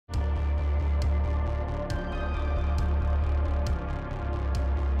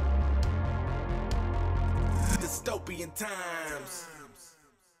dystopian times.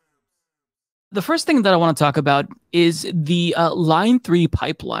 The first thing that I want to talk about is the Line 3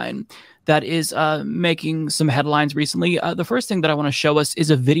 pipeline that is making some headlines recently. The first thing that I want to show us is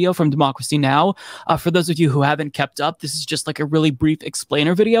a video from Democracy Now! For those of you who haven't kept up, this is just like a really brief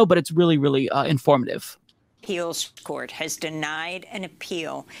explainer video, but it's really, really informative. Appeals Court has denied an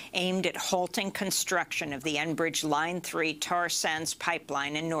appeal aimed at halting construction of the Enbridge Line 3 tar sands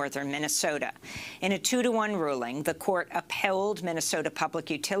pipeline in northern Minnesota. In a 2-to-1 ruling, the court upheld Minnesota Public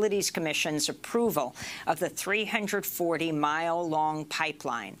Utilities Commission's approval of the 340-mile-long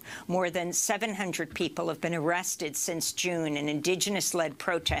pipeline. More than 700 people have been arrested since June in Indigenous-led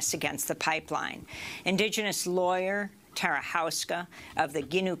protests against the pipeline. Indigenous lawyer Tara Hauska of the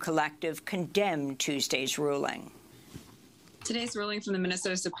Ginu Collective condemned Tuesday's ruling. Today's ruling from the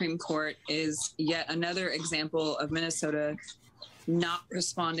Minnesota Supreme Court is yet another example of Minnesota not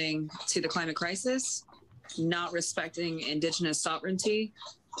responding to the climate crisis, not respecting Indigenous sovereignty,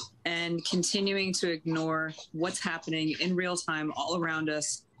 and continuing to ignore what's happening in real time all around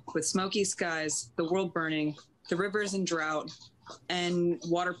us with smoky skies, the world burning, the rivers in drought, and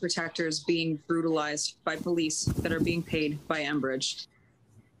water protectors being brutalized by police that are being paid by Enbridge.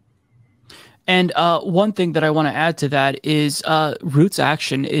 And one thing that I want to add to that is Roots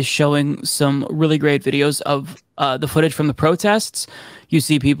Action is showing some really great videos of the footage from the protests. You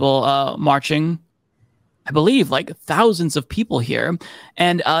see people marching, I believe, like thousands of people here.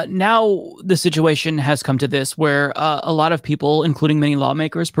 And now the situation has come to this where a lot of people, including many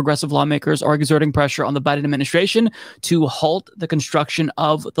lawmakers, progressive lawmakers, are exerting pressure on the Biden administration to halt the construction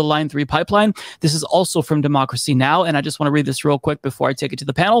of the Line 3 pipeline. This is also from Democracy Now! And I just want to read this real quick before I take it to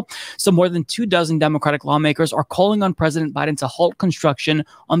the panel. So more than 24 Democratic lawmakers are calling on President Biden to halt construction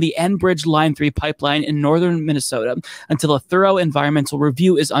on the Enbridge Line 3 pipeline in northern Minnesota until a thorough environmental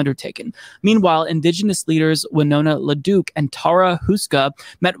review is undertaken. Meanwhile, Indigenous leaders Winona LaDuke and Tara Hauska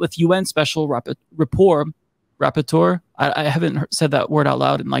met with UN Special Rapporteur, I haven't said that word out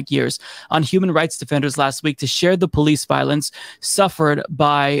loud in like years, on human rights defenders last week to share the police violence suffered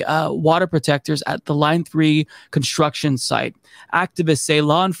by water protectors at the Line 3 construction site. Activists say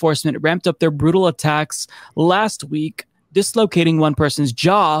law enforcement ramped up their brutal attacks last week, dislocating one person's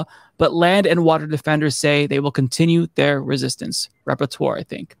jaw, but land and water defenders say they will continue their resistance. Repertoire, I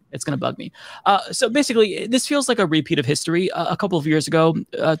think. It's going to bug me. So basically, this feels like a repeat of history. A couple of years ago,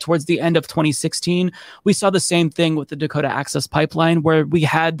 towards the end of 2016, we saw the same thing with the Dakota Access Pipeline, where we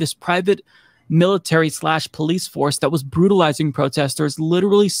had this private military/police force that was brutalizing protesters,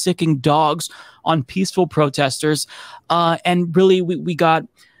 literally sicking dogs on peaceful protesters. And really, we got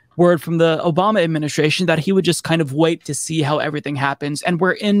word from the Obama administration that he would just kind of wait to see how everything happens. And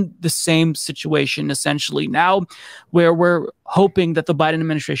we're in the same situation essentially now, where we're hoping that the Biden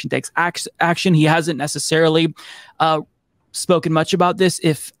administration takes action. He hasn't necessarily spoken much about this,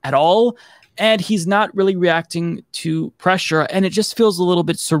 if at all. And he's not really reacting to pressure. And it just feels a little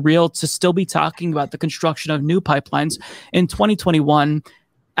bit surreal to still be talking about the construction of new pipelines in 2021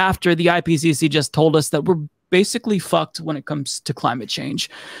 after the IPCC just told us that we're basically fucked when it comes to climate change.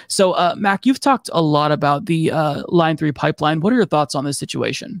 So, Mac, you've talked a lot about the Line 3 pipeline. What are your thoughts on this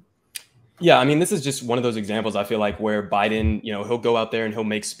situation? Yeah, I mean, this is just one of those examples, I feel like, where Biden, he'll go out there and he'll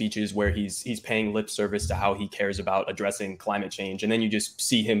make speeches where he's paying lip service to how he cares about addressing climate change. And then you just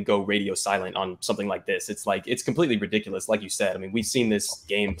see him go radio silent on something like this. It's like, it's completely ridiculous. Like you said, I mean, we've seen this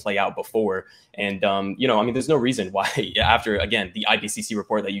game play out before. And, I mean, there's no reason why after, again, the IPCC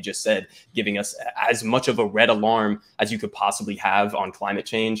report that you just said, giving us as much of a red alarm as you could possibly have on climate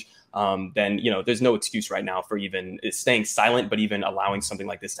change, then, there's no excuse right now for even staying silent, but even allowing something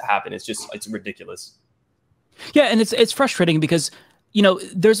like this to happen. It's ridiculous. Yeah. And it's frustrating because,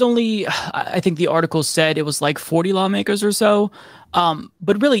 there's only, I think the article said it was like 40 lawmakers or so.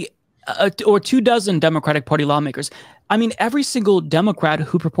 But really, or 24 Democratic Party lawmakers. I mean, every single Democrat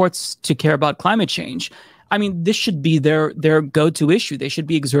who purports to care about climate change, I mean, this should be their go-to issue. They should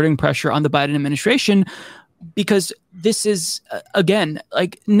be exerting pressure on the Biden administration, because this is, again,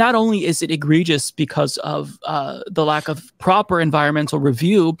 like, not only is it egregious because of the lack of proper environmental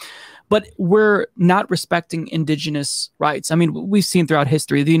review, but we're not respecting indigenous rights. I mean, we've seen throughout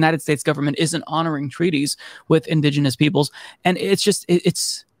history, the United States government isn't honoring treaties with indigenous peoples. And it's just,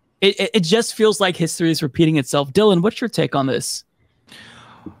 it just feels like history is repeating itself. Dylan, what's your take on this?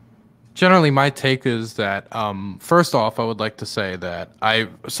 Generally, my take is that, first off, I would like to say that I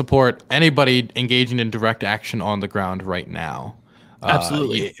support anybody engaging in direct action on the ground right now.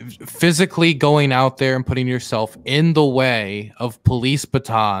 Absolutely. Physically going out there and putting yourself in the way of police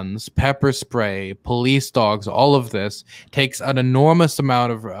batons, pepper spray, police dogs, all of this takes an enormous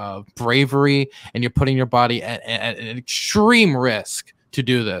amount of bravery, and you're putting your body at an extreme risk to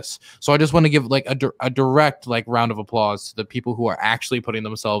do this. So I just want to give like a direct like round of applause to the people who are actually putting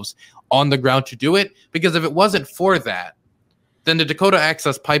themselves on the ground to do it, because if it wasn't for that, then the Dakota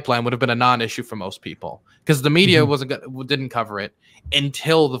Access Pipeline would have been a non-issue for most people, because the media didn't cover it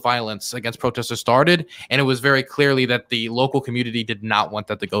until the violence against protesters started, and it was very clearly that the local community did not want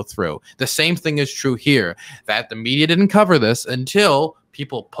that to go through. The same thing is true here, that the media didn't cover this until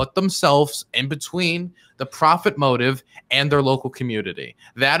people put themselves in between the profit motive and their local community.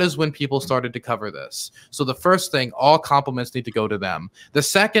 That is when people started to cover this. So the first thing, all compliments need to go to them. The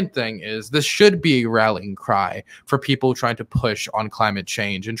second thing is this should be a rallying cry for people trying to push on climate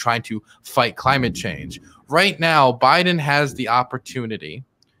change and trying to fight climate change. Right now, Biden has the opportunity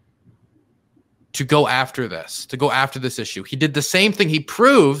to go after this issue. He did the same thing. He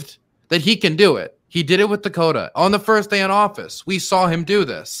proved that he can do it. He did it with Dakota. On the first day in office, we saw him do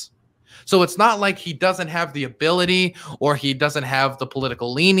this. So it's not like he doesn't have the ability or he doesn't have the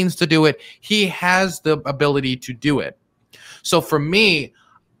political leanings to do it. He has the ability to do it. So for me,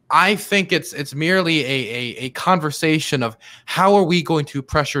 I think it's merely a conversation of how are we going to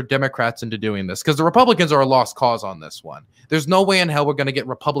pressure Democrats into doing this? Because the Republicans are a lost cause on this one. There's no way in hell we're going to get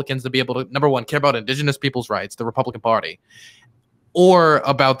Republicans to be able to, number one, care about indigenous people's rights, the Republican Party, or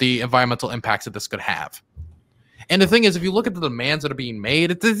about the environmental impacts that this could have. And the thing is, if you look at the demands that are being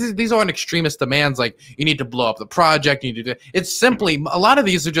made, these aren't extremist demands like you need to blow up the project. You need to. It's simply, a lot of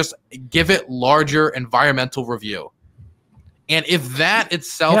these are just give it larger environmental review. And if that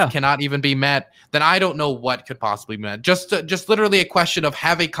itself cannot even be met, then I don't know what could possibly be met. Just literally a question of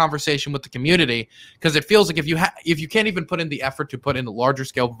have a conversation with the community, because it feels like if you can't even put in the effort to put in a larger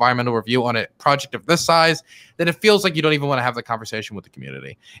scale environmental review on a project of this size, then it feels like you don't even want to have the conversation with the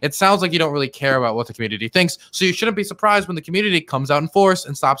community. It sounds like you don't really care about what the community thinks, so you shouldn't be surprised when the community comes out in force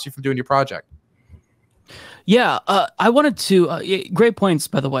and stops you from doing your project. Yeah, I wanted to, great points,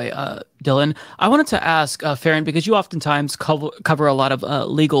 by the way, Dylan. I wanted to ask Farron, because you oftentimes cover a lot of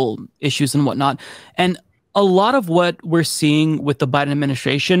legal issues and whatnot. And a lot of what we're seeing with the Biden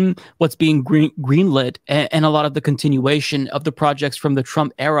administration, what's being greenlit, and a lot of the continuation of the projects from the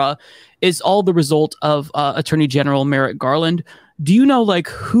Trump era is all the result of Attorney General Merrick Garland. Do you know like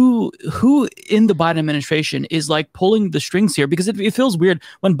who in the Biden administration is like pulling the strings here? Because it feels weird.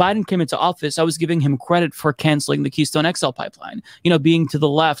 When Biden came into office, I was giving him credit for canceling the Keystone XL pipeline, being to the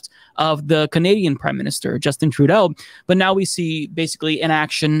left of the Canadian Prime Minister, Justin Trudeau. But now we see basically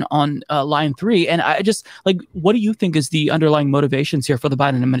inaction on Line 3. And I just like, what do you think is the underlying motivations here for the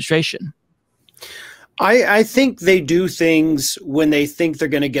Biden administration? I think they do things when they think they're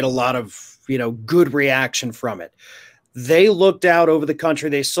going to get a lot of, good reaction from it. They looked out over the country.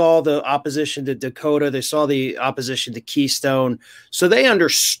 They saw the opposition to Dakota. They saw the opposition to Keystone. So they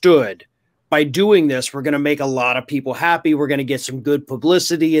understood by doing this, we're going to make a lot of people happy. We're going to get some good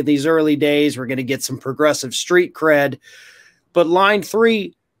publicity in these early days. We're going to get some progressive street cred. But Line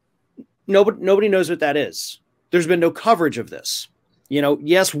 3, nobody knows what that is. There's been no coverage of this.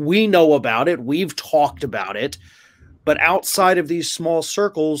 Yes, we know about it. We've talked about it. But outside of these small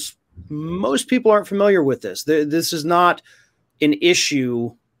circles, most people aren't familiar with this. This is not an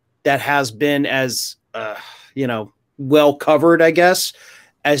issue that has been as, well covered, I guess,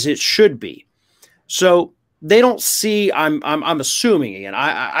 as it should be. So they don't see, I'm assuming again,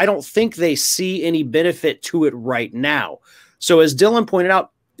 I don't think they see any benefit to it right now. So as Dylan pointed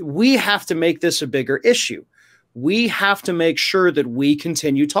out, we have to make this a bigger issue. We have to make sure that we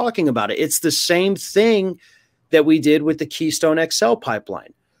continue talking about it. It's the same thing that we did with the Keystone XL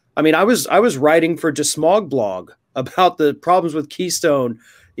pipeline. I mean, I was writing for Desmog blog about the problems with Keystone,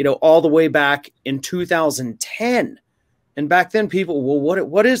 all the way back in 2010. And back then people, well,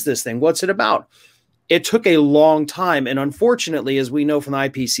 what is this thing? What's it about? It took a long time. And unfortunately, as we know from the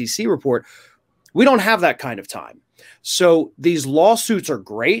IPCC report, we don't have that kind of time. So these lawsuits are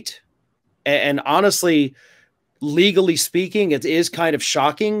great. And honestly, legally speaking, it is kind of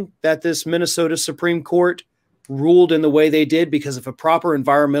shocking that this Minnesota Supreme Court ruled in the way they did, because if a proper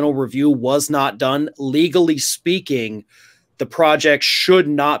environmental review was not done, legally speaking, the project should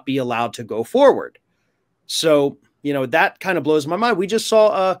not be allowed to go forward. So, that kind of blows my mind. We just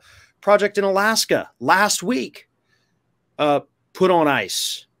saw a project in Alaska last week put on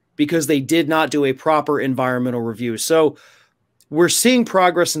ice because they did not do a proper environmental review. So we're seeing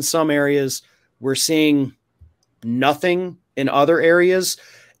progress in some areas. We're seeing nothing in other areas.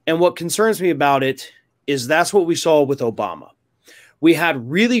 And what concerns me about it is that's what we saw with Obama. We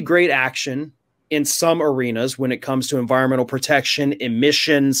had really great action in some arenas when it comes to environmental protection,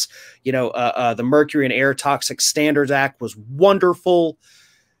 emissions. The Mercury and Air Toxic Standards Act was wonderful.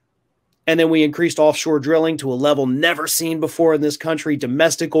 And then we increased offshore drilling to a level never seen before in this country.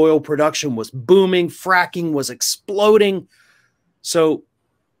 Domestic oil production was booming. Fracking was exploding. So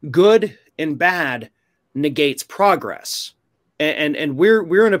good and bad negates progress. And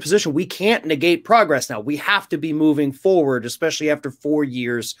we're in a position we can't negate progress now. We have to be moving forward, especially after 4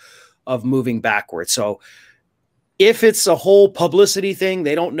 years of moving backwards. So if it's a whole publicity thing,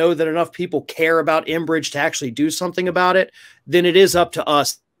 they don't know that enough people care about Enbridge to actually do something about it, then it is up to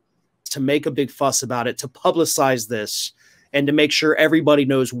us to make a big fuss about it, to publicize this, and to make sure everybody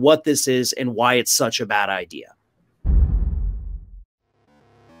knows what this is and why it's such a bad idea.